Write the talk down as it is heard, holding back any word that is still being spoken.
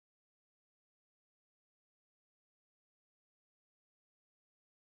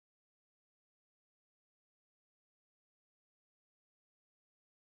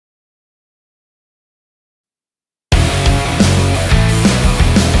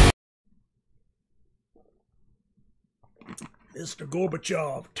Mr.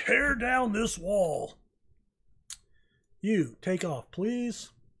 Gorbachev, tear down this wall. You, take off,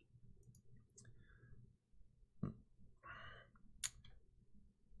 please.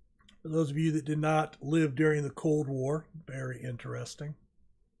 For those of you that did not live during the Cold War, very interesting.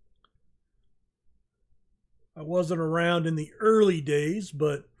 I wasn't around in the early days,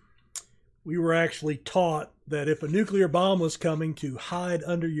 but we were actually taught that if a nuclear bomb was coming, to hide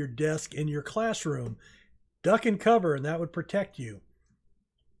under your desk in your classroom, duck and cover, and that would protect you.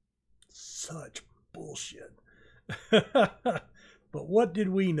 Such bullshit. But what did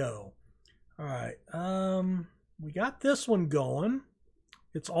we know? All right. We got this one going.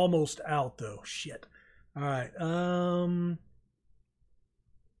 It's almost out though. Shit. All right.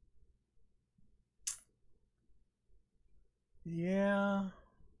 Yeah.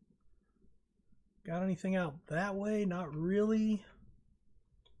 Got anything out that way? Not really.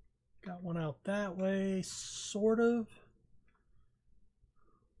 Got one out that way, sort of.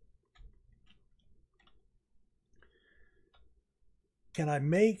 Can I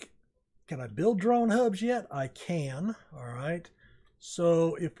build drone hubs yet? I can. All right.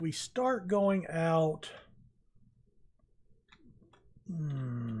 So if we start going out,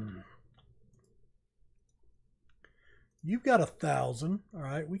 you've got 1,000. All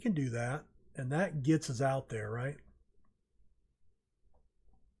right, we can do that. And that gets us out there, right?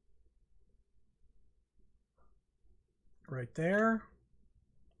 Right there.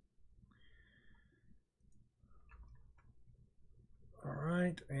 All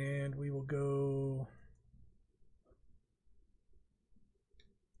right, and we will go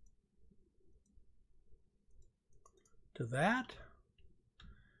to that.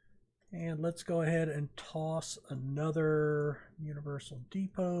 And let's go ahead and toss another Universal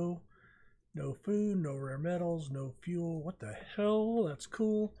Depot. No food, no rare metals, no fuel. What the hell? That's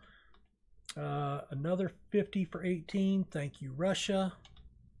cool. Another 50 for 18. Thank you, Russia.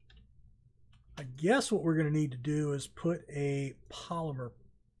 I guess what we're going to need to do is put a polymer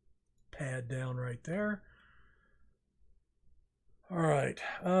pad down right there. All right.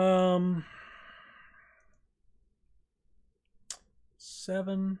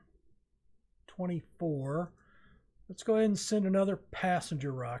 724. Let's go ahead and send another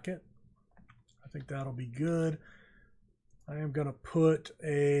passenger rocket. I think that'll be good. I am going to put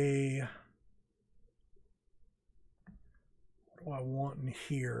a... What do I want in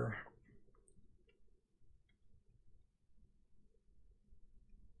here?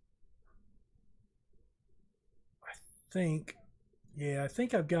 I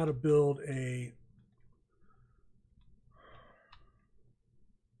think I've got to build a...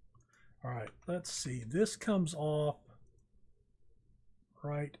 All right, let's see. This comes off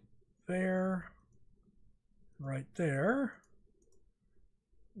right there. Right there.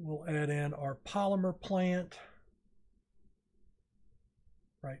 We'll add in our polymer plant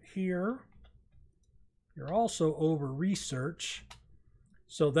right here. You're also over research,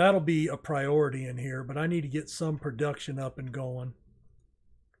 so that'll be a priority in here, but I need to get some production up and going.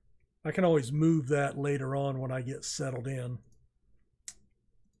 I can always move that later on when I get settled in.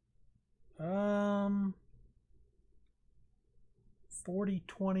 40,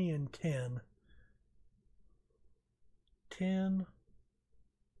 20, and 10. 10.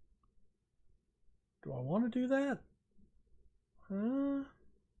 Do I want to do that?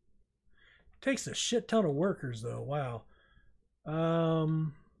 Takes a shit ton of workers though. Wow.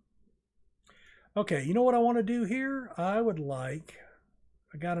 Okay, you know what I want to do here? I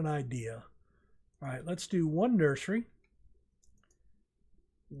got an idea. All right, let's do one nursery,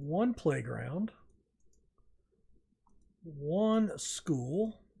 one playground, one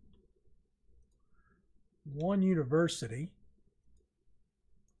school, one university,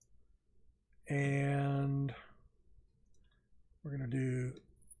 and we're going to do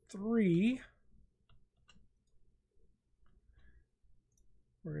 3.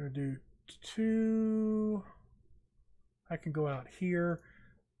 We're going to do 2. I can go out here.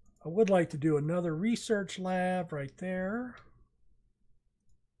 I would like to do another research lab right there.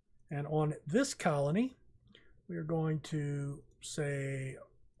 And on this colony, we are going to say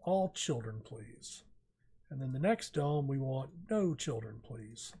all children, please. And then the next dome, we want no children,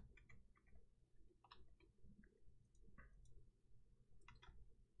 please.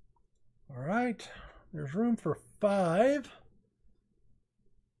 All right, there's room for 5.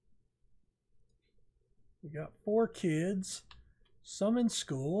 We got 4 kids, some in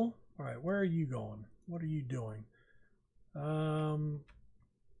school. All right, where are you going? What are you doing?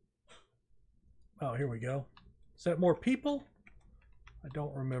 Oh, here we go. Is that more people? I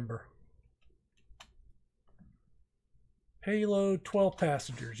don't remember. Payload 12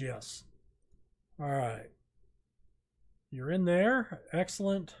 passengers, yes. All right. You're in there.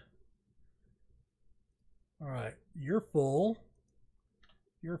 Excellent. All right. You're full.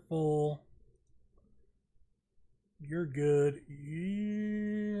 You're full. You're good.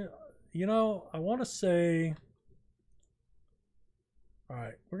 You know, I want to say... All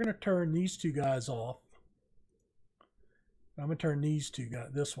right. We're going to turn these two guys off. I'm going to turn these two guys,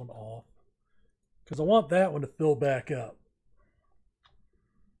 this one off. Because I want that one to fill back up.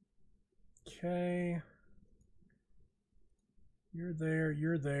 Okay. You're there.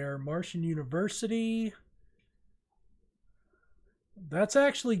 You're there. Martian University. That's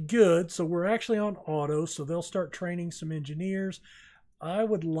actually good. So we're actually on auto. So they'll start training some engineers. I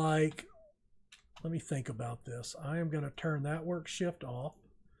would like, let me think about this. I am going to turn that work shift off.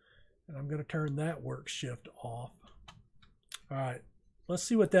 And I'm going to turn that work shift off. All right. Let's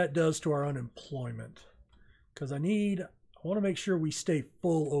see what that does to our unemployment. Because I want to make sure we stay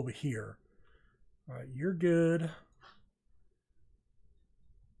full over here. All right. You're good.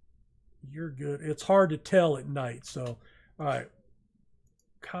 You're good. It's hard to tell at night. So, all right.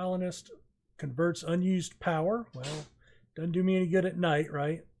 Colonist converts unused power. Well, doesn't do me any good at night,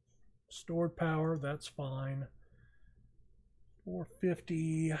 right? Stored power, that's fine.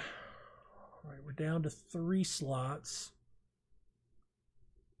 450. All right, we're down to 3 slots.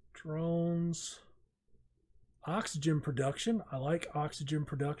 Drones. Oxygen production. I like oxygen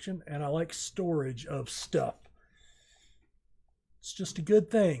production, and I like storage of stuff. It's just a good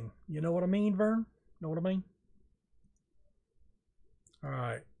thing. You know what I mean, Vern? Know what I mean? All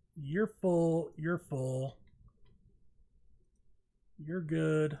right. You're full. You're full. You're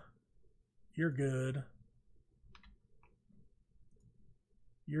good. You're good.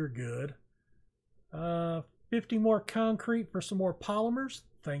 You're good. 50 more concrete for some more polymers.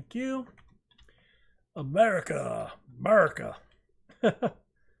 Thank you. America. America.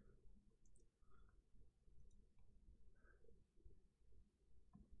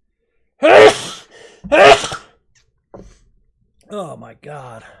 Oh my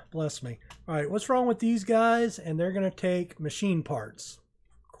God, bless me. All right, what's wrong with these guys? And they're going to take machine parts.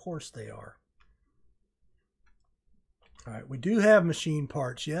 Of course they are. All right, we do have machine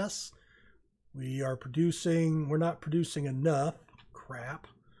parts, yes. We are producing, we're not producing enough. Crap.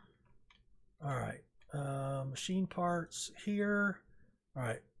 All right, machine parts here. All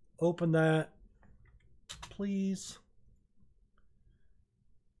right, open that, please.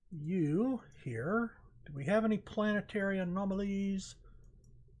 You here. Do we have any planetary anomalies?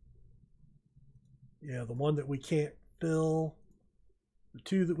 Yeah, the one that we can't fill. The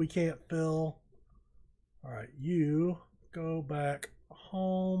 2 that we can't fill. All right, you go back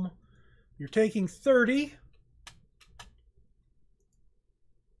home. You're taking 30.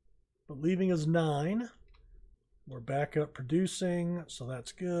 But leaving us 9. We're back up producing, so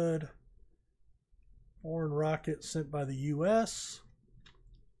that's good. Foreign rocket sent by the U.S.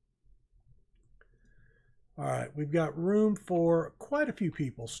 All right, we've got room for quite a few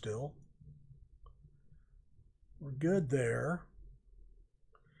people still. We're good there.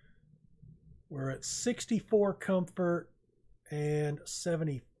 We're at 64 comfort and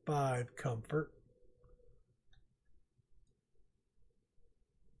 75 comfort.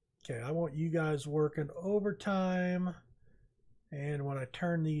 Okay, I want you guys working overtime. And when I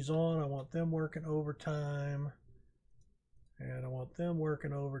turn these on, I want them working overtime. And I want them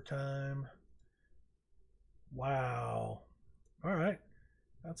working overtime. Wow. All right.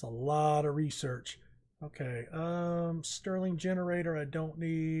 That's a lot of research. Okay. Stirling generator I don't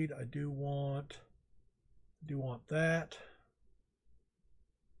need. I do want that.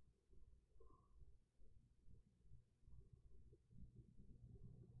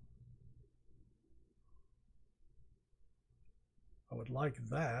 I would like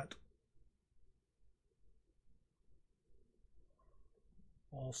that.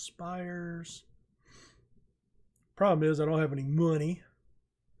 All spires. Problem is I don't have any money.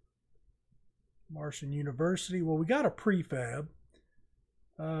 Martian University. Well, we got a prefab.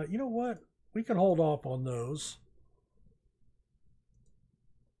 You know what? We can hold off on those.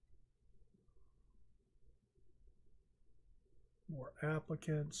 More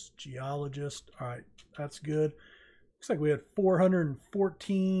applicants. Geologist. All right, that's good. Looks like we had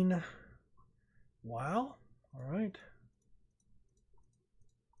 414. Wow. All right.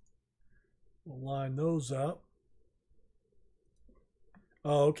 We'll line those up.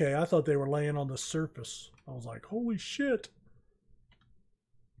 Oh, okay. I thought they were laying on the surface. I was like, holy shit.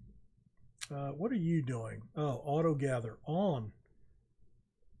 What are you doing? Oh, auto gather on.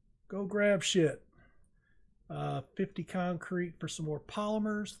 Go grab shit. 50 concrete for some more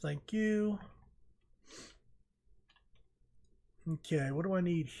polymers. Thank you. Okay, what do I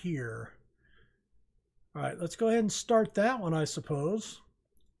need here? All right, let's go ahead and start that one, I suppose.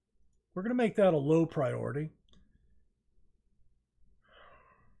 We're going to make that a low priority.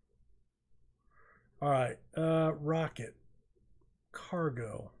 All right, rocket,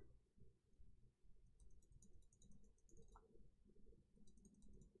 cargo.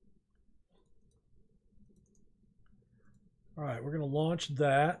 All right, we're going to launch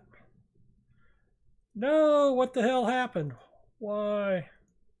that. No, what the hell happened? Why?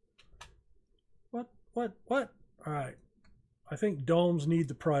 What? All right. I think domes need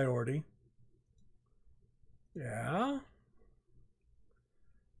the priority. Yeah.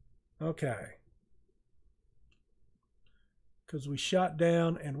 Okay. Because we shot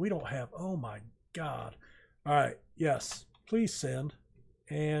down and we don't have, oh my God. All right. Yes. Please send.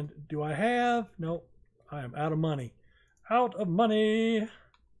 And do I have? Nope. I am out of money. Out of money. All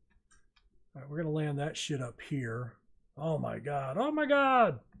right. We're going to land that shit up here. Oh my God. Oh my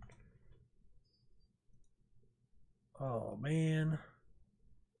God. Oh man.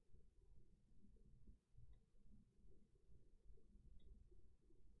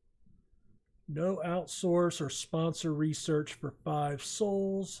 No outsource or sponsor research for 5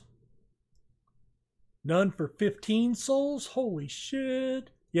 souls. None for 15 souls? Holy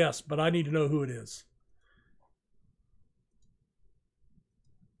shit. Yes, but I need to know who it is.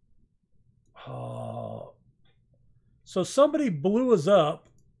 Oh. So somebody blew us up.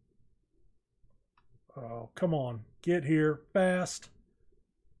 Oh, come on. Get here. Fast.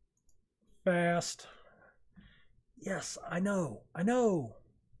 Fast. Yes, I know. I know.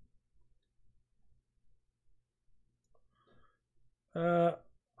 I'm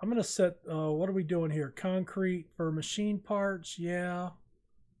going to set, what are we doing here? Concrete for machine parts. Yeah.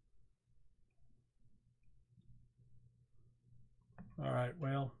 All right.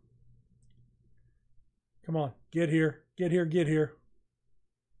 Well, come on. Get here. Get here. Get here.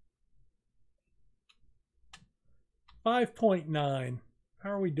 5.9. How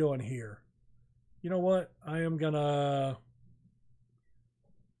are we doing here? You know what? I'm going to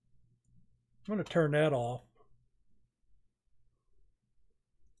turn that off.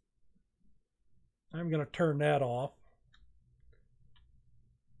 I'm going to turn that off.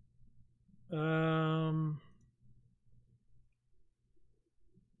 I'm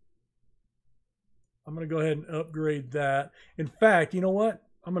going to go ahead and upgrade that. In fact, you know what?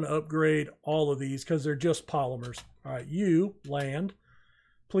 I'm going to upgrade all of these because they're just polymers. All right, you land.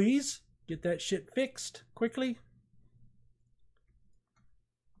 Please get that shit fixed quickly.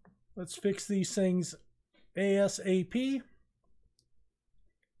 Let's fix these things ASAP.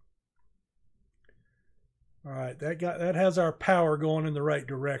 All right, that has our power going in the right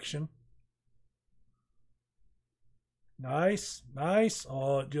direction. Nice, nice.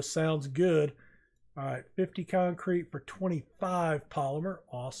 Oh, it just sounds good. All right, 50 concrete for 25 polymer.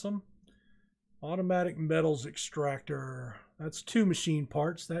 Awesome. Automatic metals extractor. That's 2 machine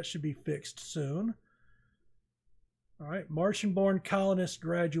parts. That should be fixed soon. All right, Martian-born colonists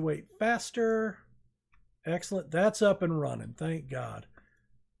graduate faster. Excellent. That's up and running. Thank God.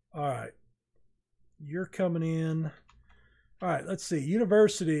 All right. You're coming in. All right, let's see.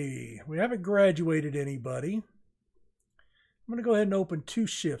 University. We haven't graduated anybody. I'm going to go ahead and open 2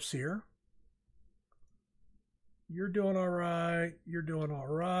 shifts here. You're doing all right. You're doing all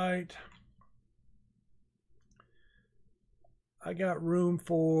right. I got room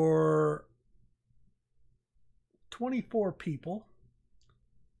for 24 people.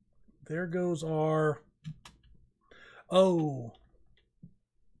 There goes our... Oh,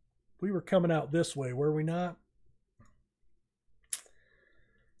 we were coming out this way, were we not?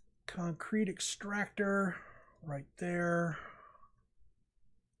 Concrete extractor right there.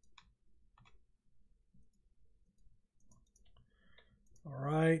 All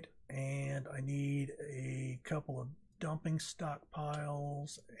right, and I need a couple of dumping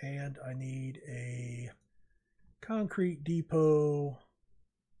stockpiles, and I need a concrete depot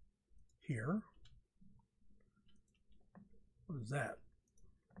here. What is that?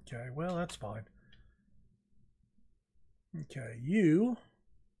 Okay, well, that's fine. Okay, you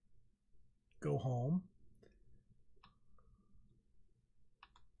go home.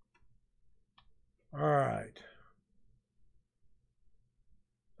 All right.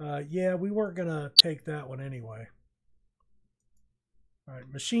 Yeah, we weren't going to take that one anyway. All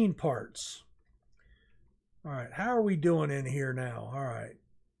right, machine parts. All right, how are we doing in here now? All right.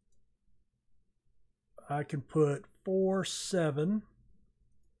 I can put 4, 7,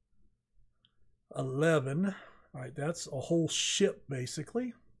 11. All right, that's a whole ship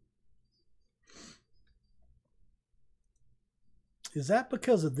basically. Is that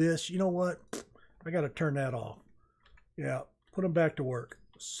because of this? You know what? I got to turn that off. Yeah, put them back to work.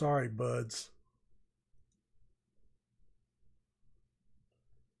 Sorry, buds.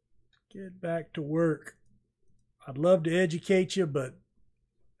 Get back to work. I'd love to educate you, but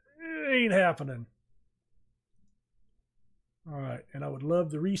it ain't happening. All right, and I would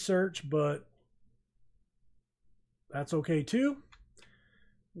love the research, but that's okay too.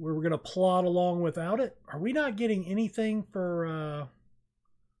 We're going to plod along without it. Are we not getting anything for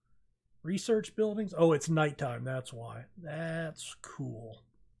research buildings? Oh, it's nighttime. That's why. That's cool.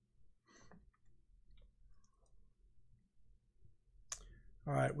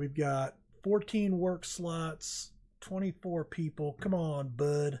 All right, we've got 14 work slots, 24 people. Come on,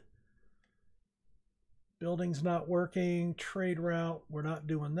 bud. Building's not working. Trade route, we're not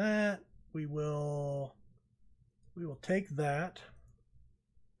doing that. We will take that.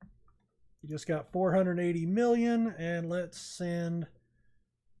 We just got 480 million, and let's send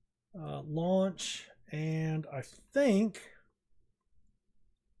launch, and I think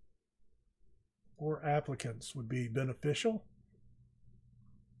more applicants would be beneficial.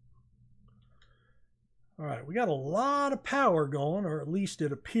 All right, we got a lot of power going, or at least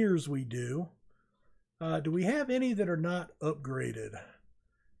it appears we do. Do we have any that are not upgraded?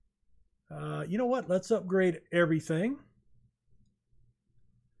 You know what? Let's upgrade everything.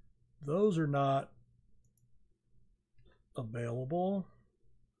 Those are not available.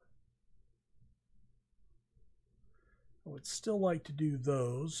 I would still like to do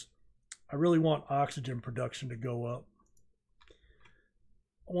those. I really want oxygen production to go up.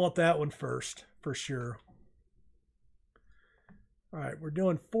 I want that one first, for sure. All right, we're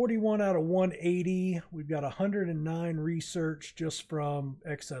doing 41 out of 180. We've got 109 research just from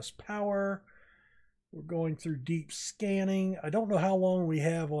excess power. We're going through deep scanning. I don't know how long we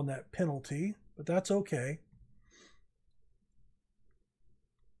have on that penalty, but that's okay.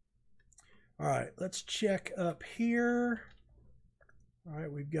 All right, let's check up here. All right,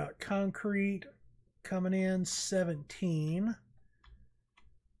 we've got concrete coming in, 17.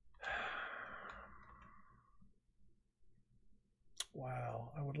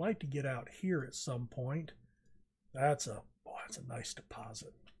 Wow, I would like to get out here at some point. That's a nice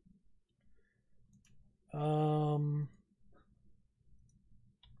deposit. You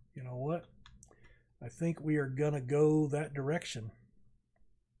know what? I think we are gonna go that direction.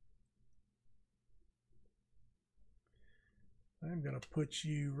 I'm gonna put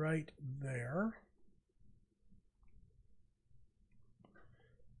you right there.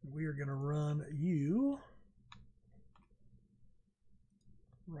 We are gonna run you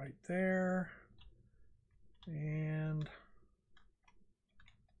right there, and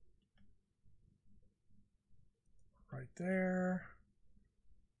right there.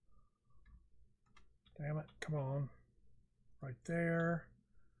 Damn it, come on. Right there,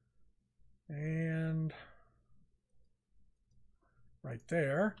 and right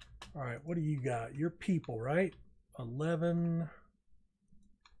there. All right, what do you got? Your people, right? 11.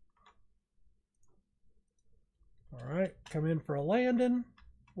 All right, come in for a landing.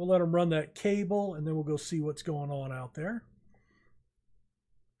 We'll let them run that cable, and then we'll go see what's going on out there.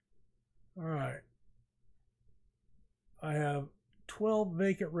 All right. I have 12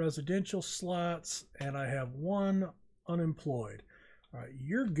 vacant residential slots, and I have 1 unemployed. All right,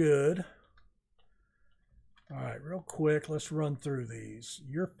 you're good. All right, real quick, let's run through these.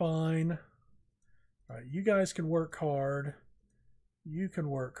 You're fine. All right, you guys can work hard. You can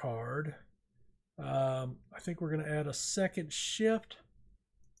work hard. I think we're going to add a second shift.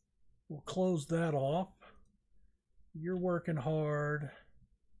 We'll close that off. You're working hard.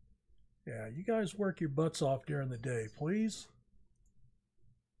 Yeah, you guys work your butts off during the day, please.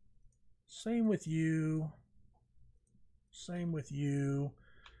 Same with you. Same with you.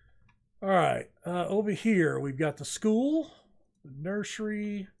 All right, over here we've got the school, the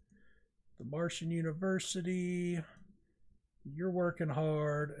nursery, the Martian University. You're working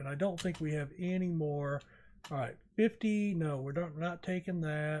hard, and I don't think we have any more. All right, 50. No, we're not taking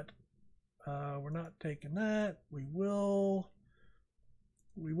that. We're not taking that. We will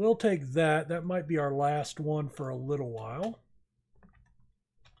take that. That might be our last one for a little while.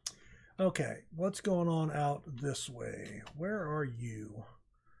 Okay, what's going on out this way? Where are you?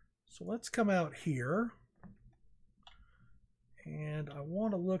 So let's come out here. And I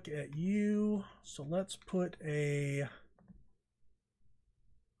want to look at you. So let's put a... I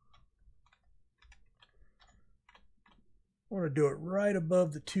want to do it right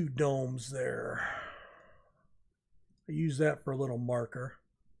above the 2 domes there. I use that for a little marker.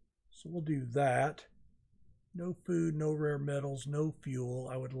 So we'll do that. No food, no rare metals, no fuel.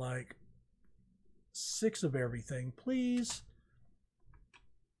 I would like 6 of everything, please.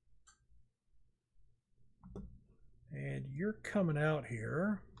 And you're coming out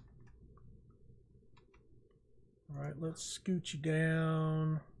here. All right, let's scoot you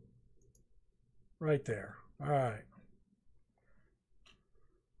down. right there. All right.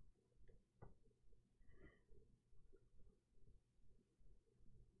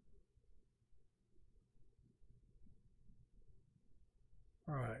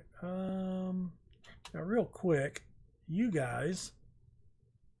 All right. Now real quick, you guys,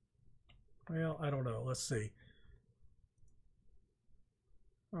 well, I don't know. Let's see.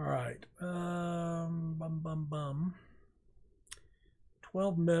 All right.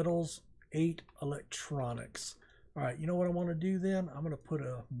 12 metals, 8 electronics. All right, you know what I want to do then? I'm going to put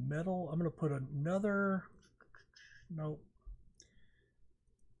a metal. I'm going to put another. Nope.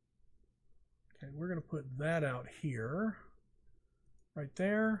 Okay, we're going to put that out here. Right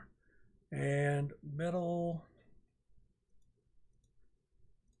there. And metal.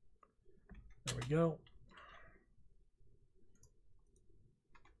 There we go.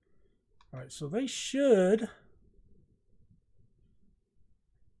 All right, so they should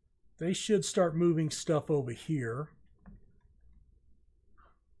start moving stuff over here.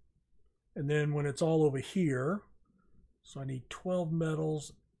 And then when it's all over here, so I need 12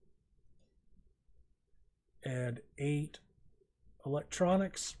 metals and 8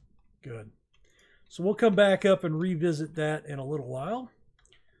 electronics. Good. So we'll come back up and revisit that in a little while.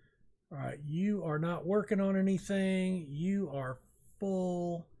 All right, you are not working on anything. You are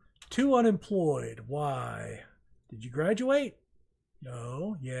full. 2 unemployed. Why? Did you graduate?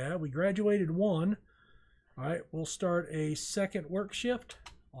 No. Yeah, we graduated 1. All right, we'll start a second work shift.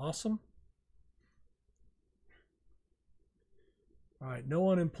 Awesome. All right, no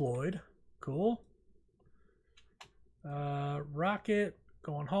unemployed. Cool. Rocket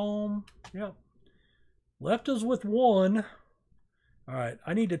going home. Yep. Left us with 1. All right,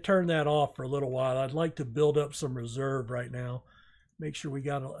 I need to turn that off for a little while. I'd like to build up some reserve right now. Make sure we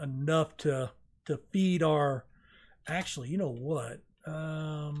got enough to feed our. Actually, you know what?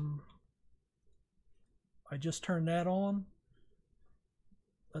 I just turned that on.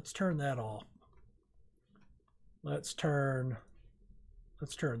 Let's turn that off. Let's turn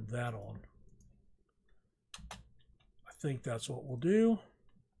that on. I think that's what we'll do.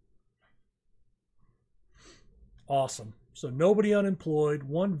 Awesome. So nobody unemployed,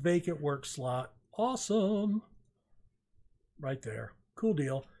 1 vacant work slot. Awesome. Right there. Cool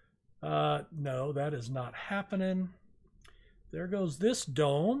deal. No, that is not happening. There goes this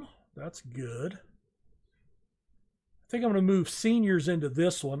dome. That's good. I think I'm going to move seniors into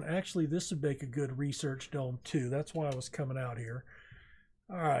this one. Actually, this would make a good research dome too. That's why I was coming out here.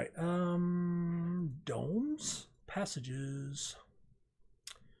 All right. Domes. Passages.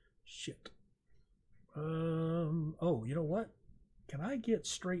 Shit. Oh, you know what? Can I get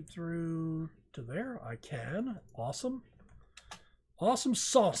straight through to there? I can. Awesome. Awesome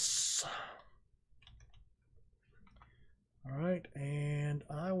sauce. All right, and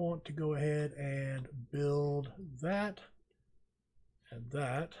I want to go ahead and build that and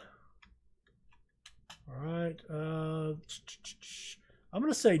that. All right, I'm going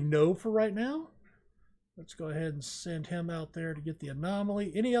to say no for right now. Let's go ahead and send him out there to get the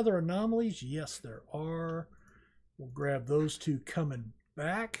anomaly. Any other anomalies? Yes, there are. We'll grab those 2 coming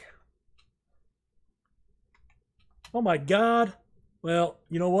back. Oh my God. Well,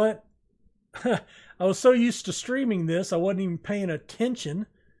 you know what? I was so used to streaming this, I wasn't even paying attention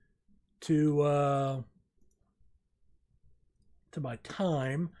to my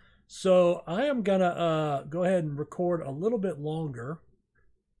time. So I am gonna go ahead and record a little bit longer,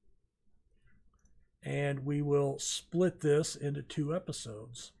 and we will split this into 2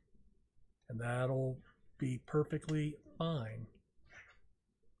 episodes, and that'll be perfectly fine.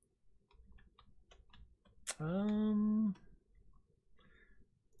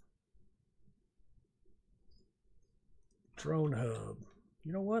 Drone hub.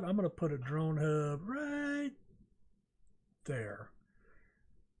 You know what? I'm going to put a drone hub right there.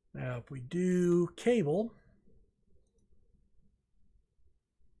 Now, if we do cable,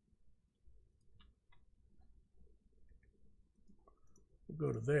 we'll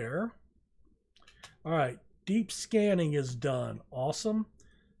go to there. All right, deep scanning is done. Awesome.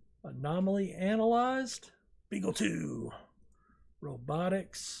 Anomaly analyzed. Beagle 2.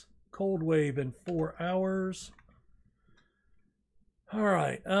 Robotics. Cold wave in 4 hours. All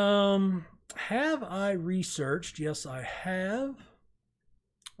right. Have I researched? Yes, I have.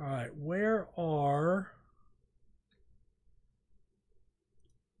 All right. Where are...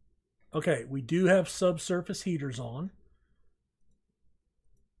 Okay, we do have subsurface heaters on.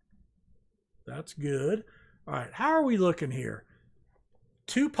 That's good. All right. How are we looking here?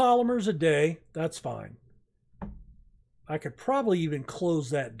 2 polymers a day. That's fine. I could probably even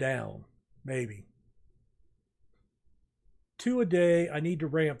close that down. Maybe. 2 a day. I need to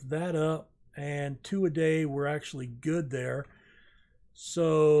ramp that up. and 2 a day, we're actually good there.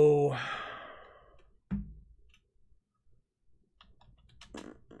 So all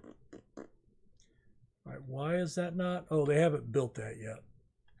right, why is that not? Oh, they haven't built that yet.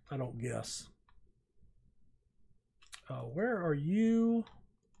 I don't guess. Where are you?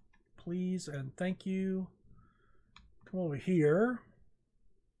 Please and thank you. Come over here.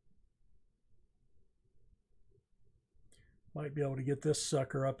 Might be able to get this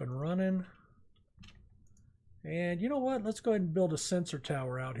sucker up and running. And you know what? Let's go ahead and build a sensor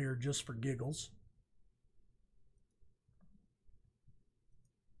tower out here just for giggles.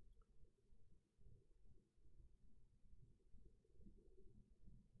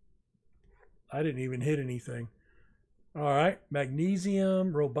 I didn't even hit anything. All right,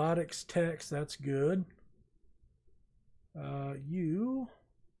 magnesium, robotics, text, that's good. You.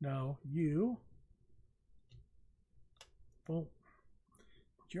 Well,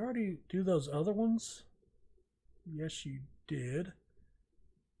 did you already do those other ones? Yes, you did.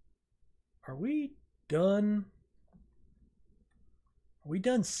 Are we done? Are we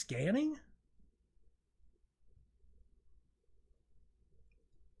done scanning?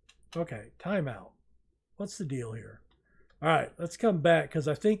 Okay, timeout. What's the deal here? All right, let's come back because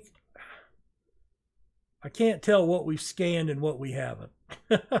I think I can't tell what we've scanned and what we haven't.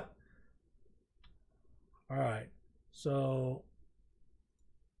 All right, so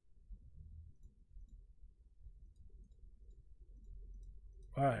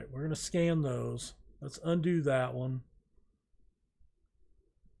all right, we're going to scan those. Let's undo that one.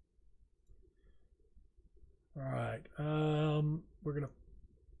 All right, we're going to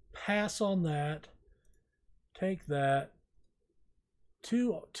pass on that. Take that.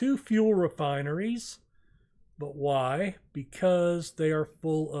 Two fuel refineries. But why? Because they are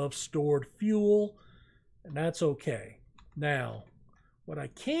full of stored fuel, and that's okay. Now, what I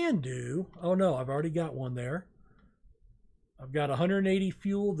can do, oh no, I've already got one there. I've got 180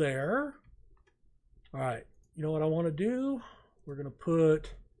 fuel there. All right, you know what I want to do? We're going to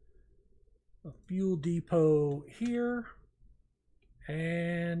put a fuel depot here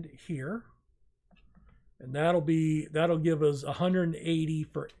and here. And that'll give us 180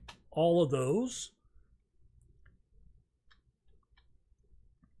 for all of those.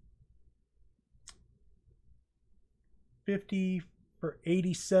 50 for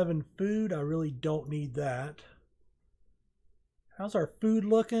 87 food. I really don't need that. How's our food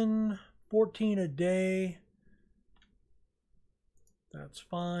looking? 14 a day. That's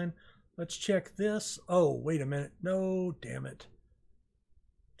fine. Let's check this. Oh, wait a minute. No, damn it.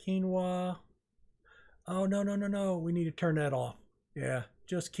 Quinoa. Oh, no. We need to turn that off. Yeah,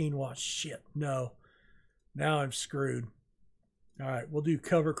 just quinoa. Shit, no. Now I'm screwed. All right, we'll do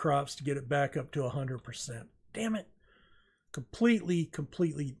cover crops to get it back up to 100%. Damn it. Completely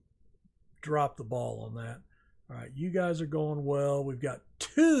dropped the ball on that. All right, you guys are going well. We've got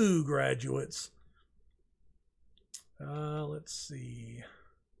 2 graduates. Let's see.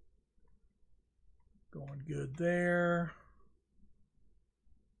 Going good there.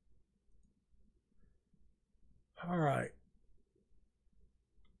 All right.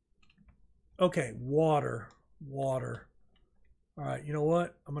 Okay, water. All right, you know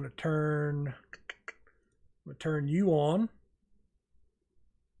what? I'm gonna turn you on.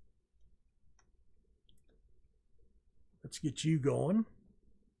 Let's get you going.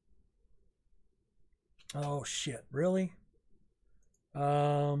 Oh shit, really?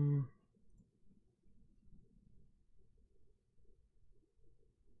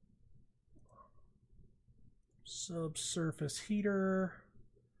 Subsurface heater.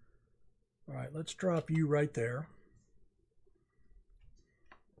 All right, let's drop you right there.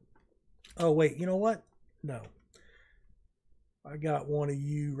 Oh wait, you know what? No. I got one of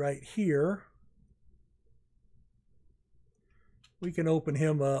you right here. We can open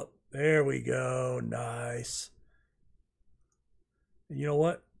him up. There we go. Nice. And you know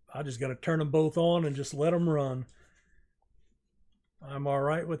what? I just got to turn them both on and just let them run. I'm all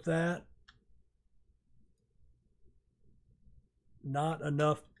right with that. Not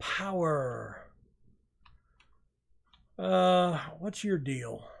enough power. What's your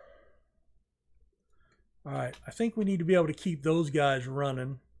deal? All right, I think we need to be able to keep those guys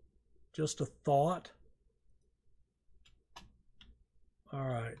running. Just a thought. All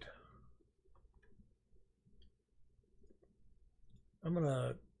right. I'm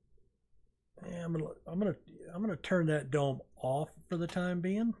gonna turn that dome off for the time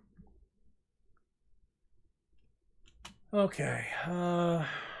being. Okay.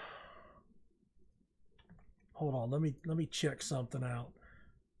 Hold on. Let me check something out.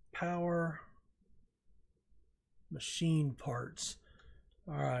 Power. Machine parts.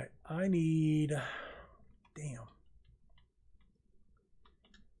 All right, I need, damn.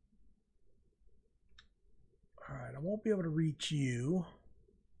 All right, I won't be able to reach you.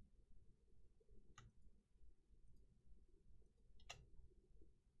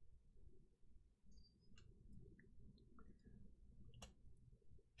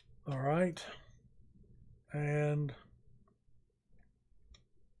 All right, and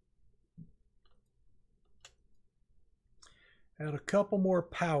add a couple more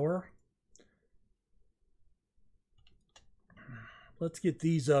power. Let's get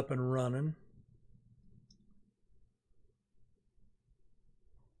these up and running.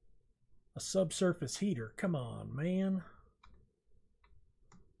 A subsurface heater. Come on, man.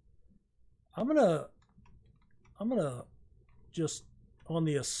 I'm gonna just, on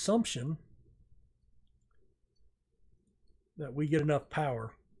the assumption that we get enough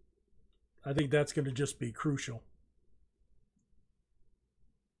power. I think that's going to just be crucial.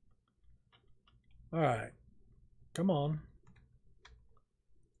 All right. Come on.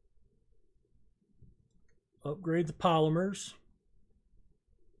 Upgrade the polymers.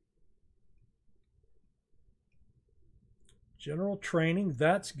 General training,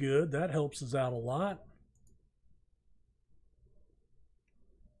 that's good. That helps us out a lot.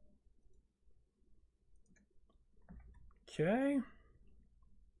 Okay.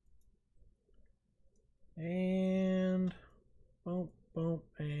 And boom, boom,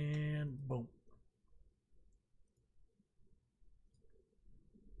 and boom.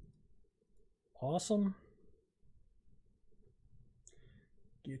 Awesome.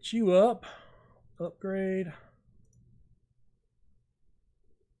 Get you up. Upgrade.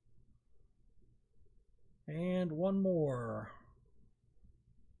 And one more.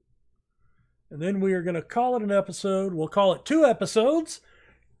 And then we are going to call it an episode. We'll call it 2 episodes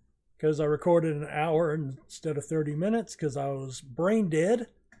because I recorded an hour instead of 30 minutes because I was brain dead.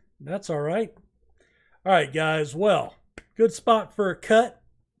 That's all right. All right, guys. Well, good spot for a cut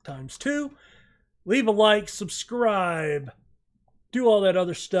 ×2. Leave a like, subscribe, do all that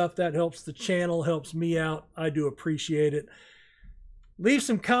other stuff. That helps the channel, helps me out. I do appreciate it. Leave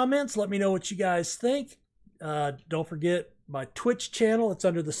some comments. Let me know what you guys think. Don't forget my Twitch channel. It's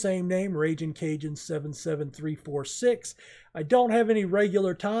under the same name, Raging Cajun 77346. I don't have any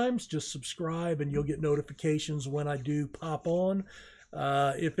regular times. Just subscribe and you'll get notifications when I do pop on.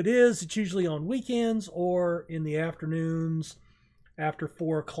 If it is, it's usually on weekends or in the afternoons after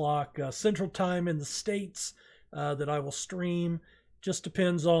 4 o'clock Central Time in the States that I will stream. Just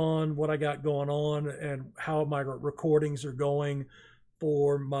depends on what I got going on and how my recordings are going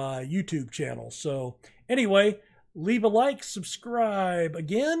for my YouTube channel. So anyway, leave a like, subscribe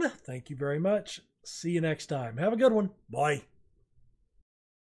again. Thank you very much. See you next time. Have a good one. Bye.